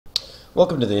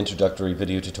Welcome to the introductory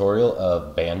video tutorial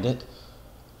of Bandit,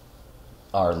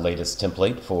 our latest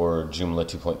template for Joomla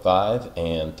 2.5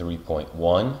 and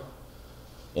 3.1.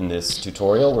 In this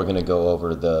tutorial, we're going to go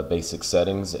over the basic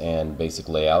settings and basic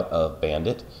layout of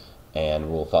Bandit,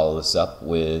 and we'll follow this up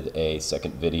with a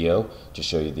second video to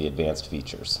show you the advanced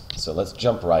features. So let's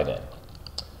jump right in.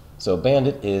 So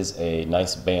Bandit is a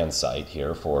nice band site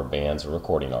here for bands or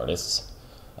recording artists.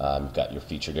 You've got your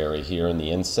featured area here in the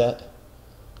inset,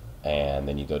 and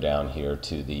then you go down here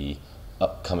to the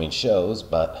upcoming shows,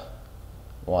 but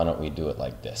why don't we do it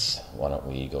like this? Why don't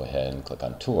we go ahead and click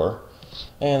on tour,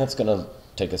 and it's going to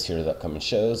take us here to the upcoming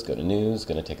shows. Go to news,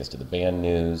 going to take us to the band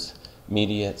news.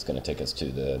 Media, it's going to take us to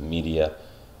the media,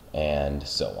 and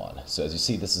so on. So as you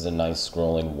see, this is a nice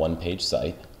scrolling one-page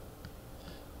site,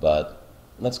 but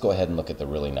let's go ahead and look at the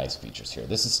really nice features here.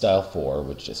 This is style 4,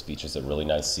 which just features a really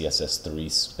nice CSS3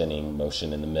 spinning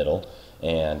motion in the middle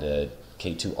and a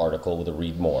K2 article with a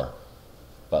read more.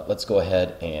 But let's go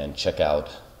ahead and check out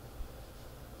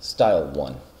style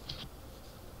 1.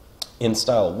 In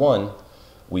style 1,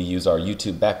 we use our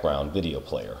YouTube background video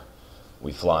player.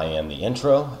 We fly in the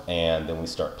intro and then we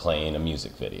start playing a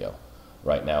music video.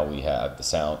 Right now we have the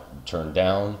sound turned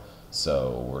down,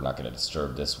 so we're not going to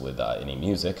disturb this with any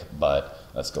music, but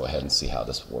let's go ahead and see how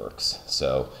this works.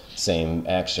 So same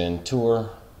action, tour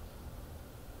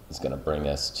is going to bring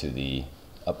us to the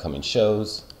upcoming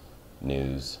shows,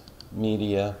 news,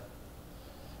 media,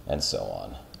 and so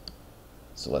on.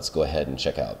 So let's go ahead and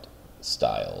check out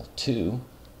style 2.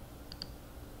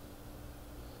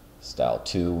 Style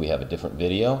 2, we have a different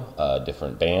video, a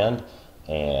different band,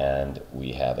 and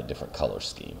we have a different color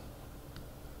scheme.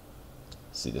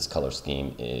 See, this color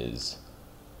scheme is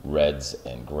reds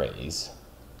and grays.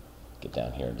 Get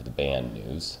down here into the band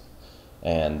news.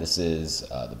 And this is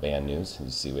the band news. You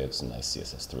see we have some nice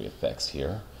CSS3 effects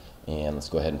here. And let's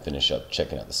go ahead and finish up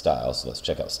checking out the style. So let's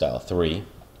check out style 3.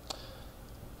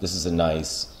 This is a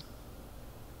nice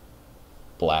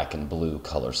black and blue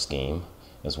color scheme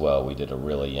as well. We did a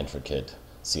really intricate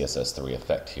CSS3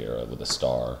 effect here with a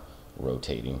star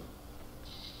rotating.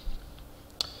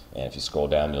 And if you scroll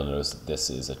down, you'll notice that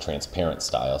this is a transparent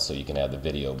style, so you can have the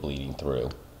video bleeding through.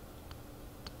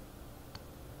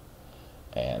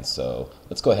 And so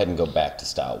let's go ahead and go back to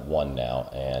style 1 now,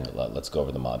 and let's go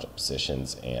over the module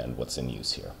positions and what's in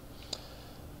use here.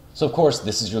 So of course,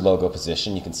 this is your logo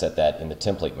position. You can set that in the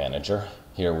template manager.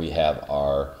 Here we have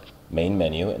our main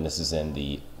menu, and this is in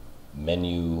the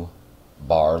menu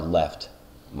bar left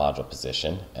module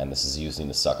position, and this is using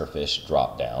the Suckerfish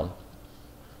drop down.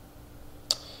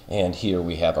 And here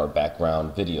we have our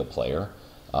background video player.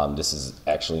 This is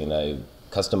actually in a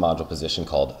custom module position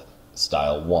called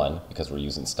style 1, because we're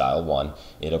using style 1.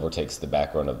 It overtakes the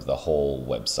background of the whole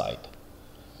website.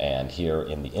 And here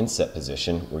in the inset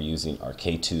position, we're using our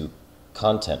K2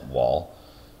 content wall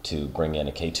to bring in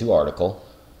a K2 article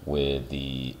with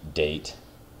the date,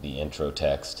 the intro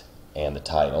text, and the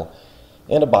title,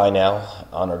 and a buy now.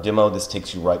 On our demo, this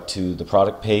takes you right to the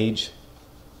product page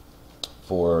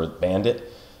for Bandit.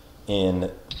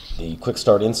 In the quick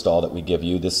start install that we give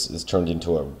you, this is turned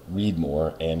into a read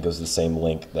more and goes to the same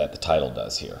link that the title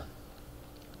does here.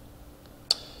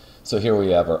 So here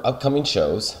we have our upcoming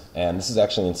shows, and this is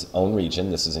actually in its own region.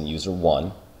 This is in user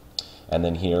 1. And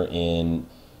then here in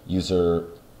user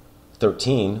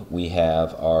 13, we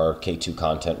have our K2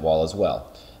 content wall as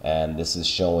well. And this is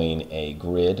showing a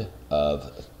grid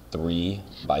of 3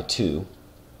 by 2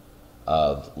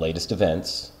 of latest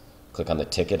events. Click on the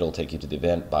ticket, it'll take you to the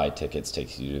event. Buy tickets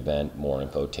takes you to the event. More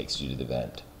info takes you to the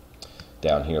event.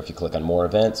 Down here, if you click on more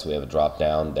events, we have a drop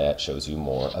down that shows you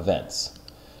more events.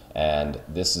 And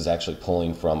this is actually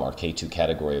pulling from our K2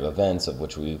 category of events, of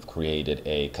which we've created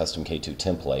a custom K2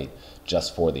 template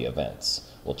just for the events.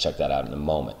 We'll check that out in a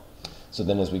moment. So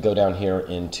then as we go down here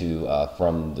into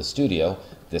from the studio,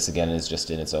 this again is just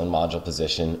in its own module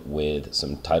position with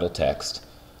some title text,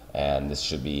 and this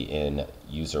should be in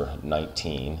user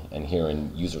 19. And here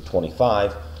in user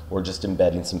 25, we're just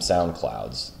embedding some sound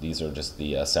clouds. These are just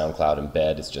the SoundCloud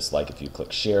embed. It's just like if you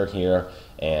click share here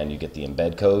and you get the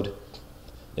embed code.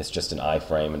 It's just an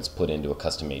iframe and it's put into a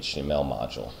custom HTML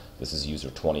module. This is user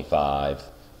 25,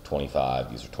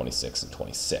 25, user 26, and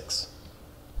 26.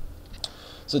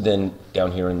 So then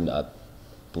down here in, I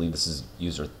believe this is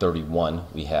user 31,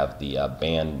 we have the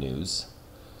band news.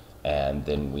 And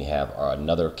then we have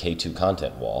another K2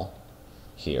 content wall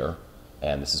here.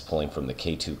 And this is pulling from the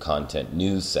K2 content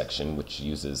news section, which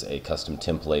uses a custom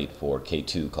template for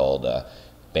K2 called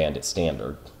Bandit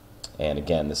Standard. And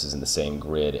again, this is in the same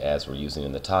grid as we're using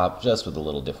in the top, just with a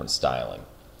little different styling.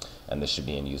 And this should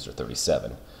be in user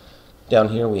 37. Down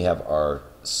here we have our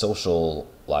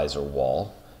socializer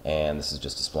wall, and this is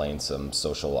just displaying some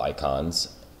social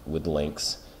icons with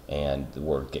links and the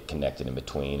word "get connected" in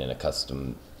between, and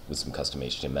with some custom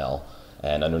HTML.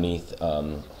 And underneath,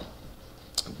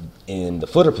 in the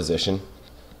footer position,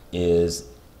 is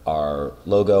our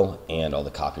logo and all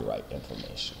the copyright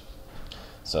information.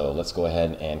 So let's go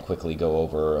ahead and quickly go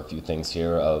over a few things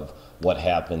here of what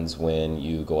happens when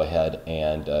you go ahead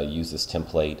and use this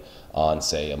template on,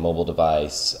 say, a mobile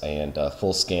device, and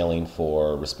full scaling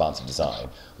for responsive design.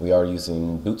 We are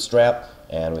using Bootstrap,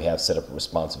 and we have set up a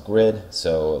responsive grid,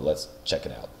 so let's check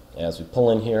it out. As we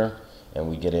pull in here and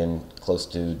we get in close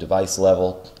to device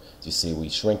level, as you see, we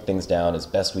shrink things down as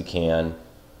best we can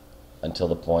until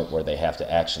the point where they have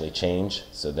to actually change.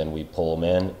 So then we pull them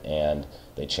in and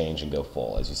they change and go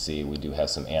full. As you see, we do have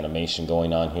some animation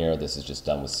going on here. This is just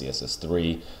done with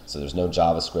CSS3, so there's no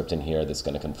JavaScript in here that's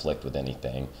going to conflict with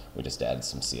anything. We just added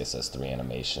some CSS3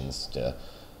 animations to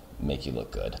make you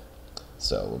look good.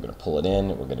 So we're going to pull it in.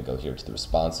 We're going to go here to the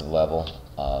responsive level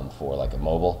for like a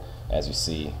mobile. As you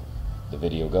see, the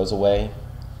video goes away,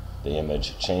 the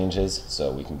image changes,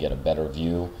 so we can get a better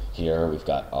view here. We've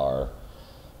got our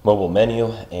mobile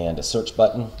menu and a search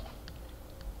button.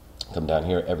 Come down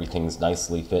here, everything's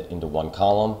nicely fit into one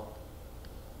column.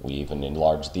 We even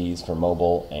enlarge these for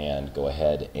mobile and go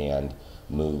ahead and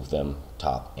move them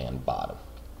top and bottom.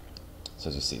 So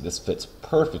as you see, this fits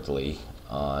perfectly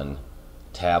on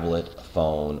tablet,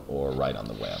 phone, or right on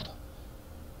the web.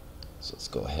 So let's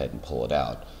go ahead and pull it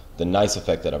out. The nice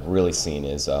effect that I've really seen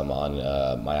is on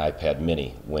my iPad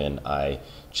mini, when I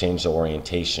change the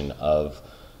orientation of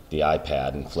the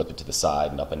iPad and flip it to the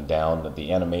side and up and down,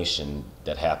 the animation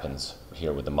that happens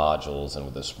here with the modules and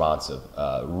with the responsive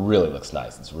really looks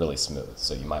nice. It's really smooth,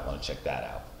 so you might want to check that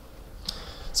out.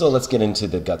 So let's get into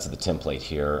the guts of the template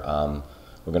here.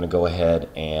 We're going to go ahead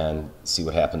and see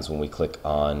what happens when we click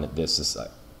on this. This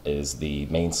is the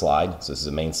main slide. So this is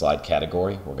a main slide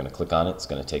category. We're going to click on it. It's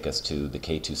going to take us to the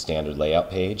K2 standard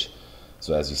layout page.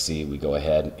 So as you see, we go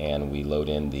ahead and we load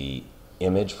in the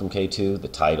image from K2, the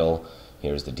title.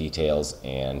 Here's the details,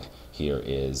 and here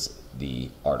is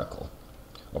the article.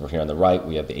 Over here on the right,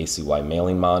 we have the ACY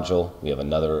mailing module. We have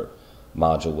another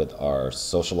module with our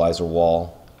socializer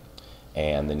wall,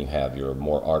 and then you have your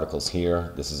more articles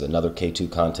here. This is another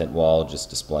K2 content wall,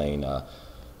 just displaying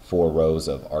 4 rows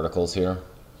of articles here.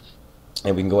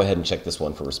 And we can go ahead and check this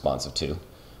one for responsive too,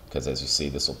 because as you see,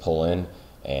 this will pull in,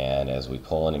 and as we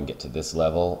pull in and get to this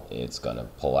level, it's going to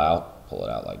pull it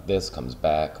out like this, comes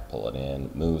back, pull it in,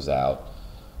 moves out,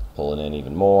 pull it in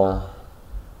even more,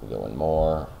 we go in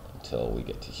more until we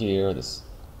get to here, this,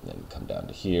 then come down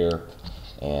to here,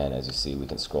 and as you see, we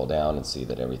can scroll down and see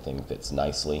that everything fits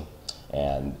nicely.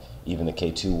 And even the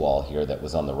K2 wall here that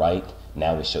was on the right,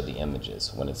 now we show the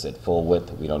images. When it's at full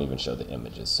width, we don't even show the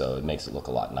images, so it makes it look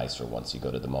a lot nicer once you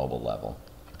go to the mobile level.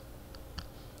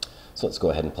 So let's go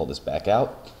ahead and pull this back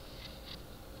out,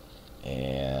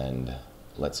 and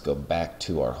let's go back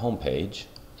to our home page.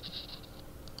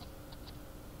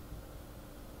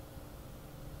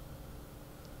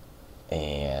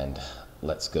 And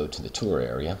let's go to the tour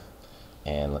area,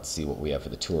 and let's see what we have for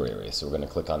the tour area. So we're going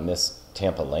to click on this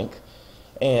Tampa link,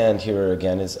 and here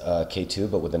again is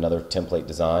K2 but with another template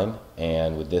design,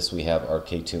 and with this we have our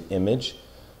K2 image,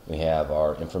 we have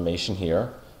our information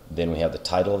here, then we have the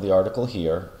title of the article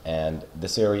here, and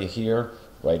this area here,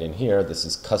 right in here, this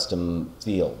is custom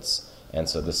fields. And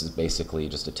so this is basically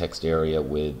just a text area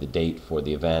with the date for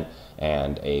the event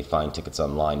and a Find Tickets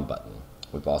Online button.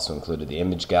 We've also included the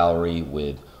image gallery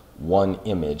with one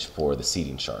image for the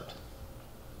seating chart.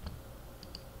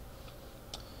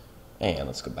 And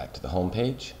let's go back to the home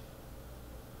page.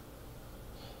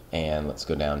 And let's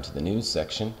go down to the news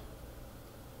section.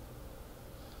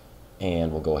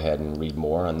 And we'll go ahead and read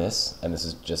more on this. And this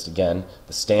is just, again,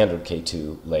 the standard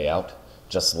K2 layout,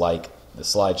 just like the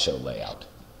slideshow layout.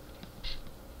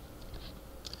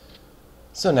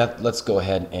 So now let's go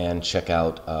ahead and check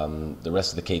out the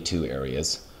rest of the K2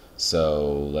 areas.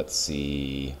 So let's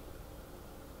see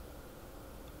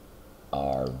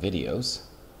our videos.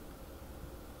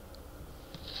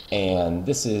 And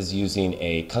this is using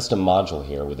a custom module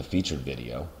here with a featured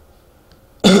video.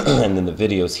 And then the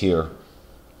videos here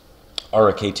are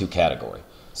a K2 category.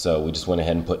 So we just went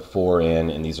ahead and put 4 in,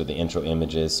 and these are the intro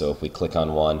images. So if we click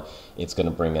on one, it's going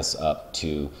to bring us up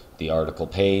to the article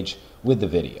page with the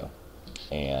video.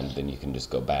 And then you can just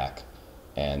go back,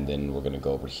 and then we're going to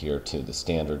go over here to the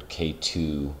standard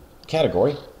K2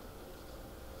 category.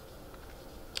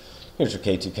 Here's your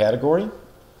K2 category,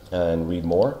 and read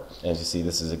more. As you see,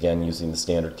 this is again using the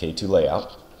standard K2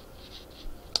 layout.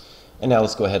 And now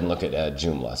let's go ahead and look at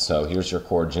Joomla. So here's your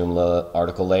core Joomla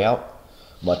article layout,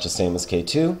 much the same as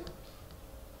K2.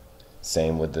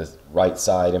 Same with the right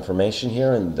side information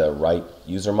here in the right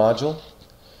user module.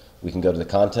 We can go to the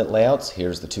content layouts.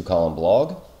 Here's the 2-column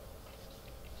blog.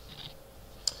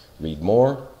 Read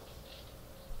more.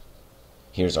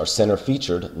 Here's our center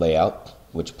featured layout,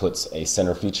 which puts a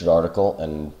center featured article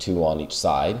and 2 on each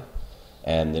side.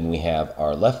 And then we have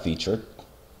our left featured.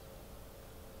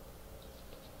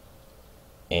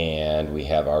 And we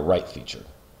have our right featured.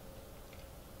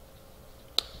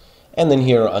 And then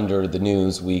here under the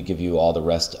news, we give you all the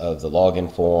rest of the login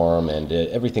form and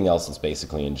everything else that's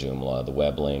basically in Joomla, the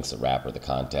web links, the wrapper, the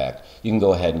contact. You can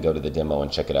go ahead and go to the demo and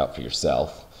check it out for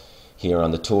yourself. Here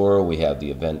on the tour, we have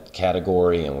the event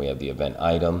category and we have the event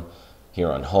item. Here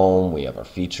on home, we have our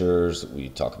features. We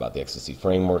talk about the XTC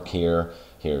framework here.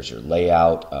 Here's your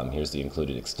layout. Here's the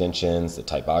included extensions, the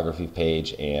typography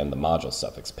page, and the module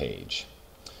suffix page.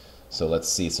 So let's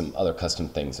see some other custom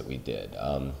things that we did.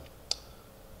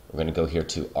 We're going to go here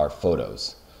to our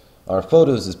photos. Our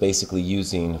photos is basically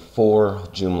using 4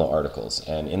 Joomla articles,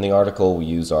 and in the article we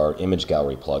use our image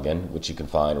gallery plugin, which you can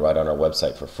find right on our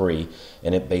website for free,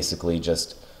 and it basically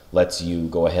just lets you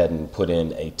go ahead and put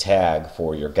in a tag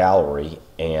for your gallery,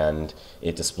 and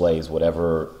it displays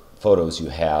whatever photos you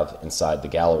have inside the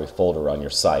gallery folder on your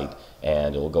site,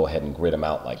 and it will go ahead and grid them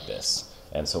out like this.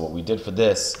 And so what we did for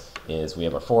this is we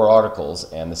have our 4 articles,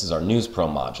 and this is our News Pro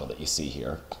module that you see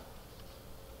here.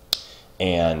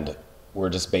 And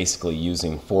we're just basically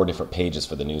using 4 different pages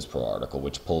for the News Pro article,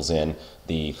 which pulls in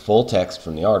the full text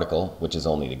from the article, which is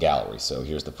only the gallery. So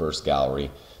here's the first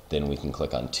gallery, then we can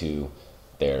click on 2.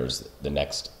 There's the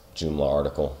next Joomla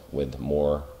article with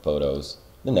more photos,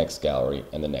 the next gallery,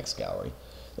 and the next gallery.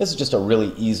 This is just a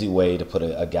really easy way to put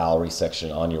a gallery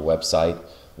section on your website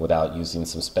without using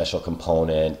some special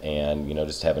component and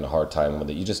just having a hard time with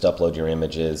it. You just upload your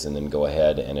images and then go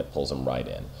ahead and it pulls them right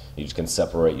in. You just can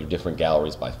separate your different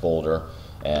galleries by folder,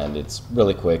 and it's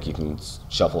really quick. You can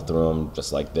shuffle through them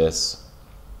just like this.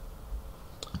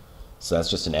 So that's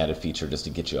just an added feature just to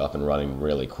get you up and running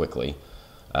really quickly.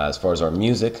 As far as our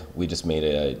music, we just made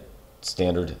a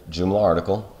standard Joomla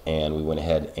article, and we went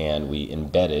ahead and we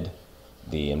embedded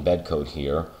the embed code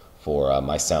here for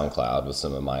my SoundCloud with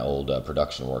some of my old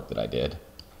production work that I did.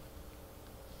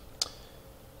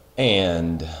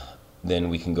 And then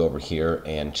we can go over here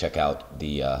and check out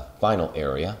the final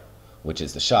area, which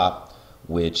is the shop,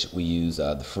 which we use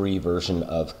the free version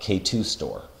of K2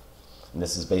 store. And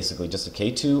this is basically just a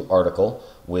K2 article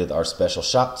with our special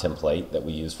shop template that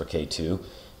we use for K2,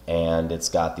 and it's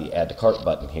got the add to cart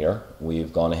button here.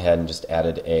 We've gone ahead and just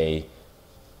added a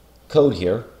code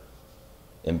here,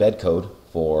 embed code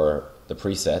for the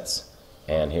presets,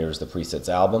 and here's the presets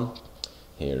album,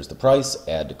 here's the price,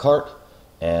 add to cart,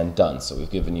 and done. So we've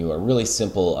given you a really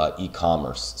simple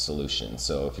e-commerce solution.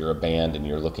 So if you're a band and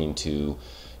you're looking to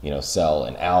sell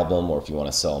an album, or if you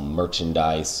want to sell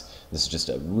merchandise, this is just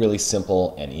a really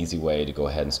simple and easy way to go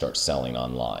ahead and start selling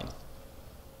online.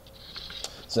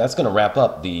 So that's going to wrap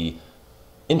up the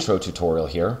intro tutorial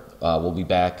here. We'll be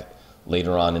back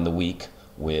later on in the week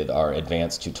with our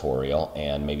advanced tutorial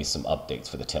and maybe some updates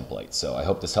for the template. So I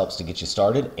hope this helps to get you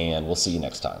started, and we'll see you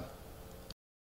next time.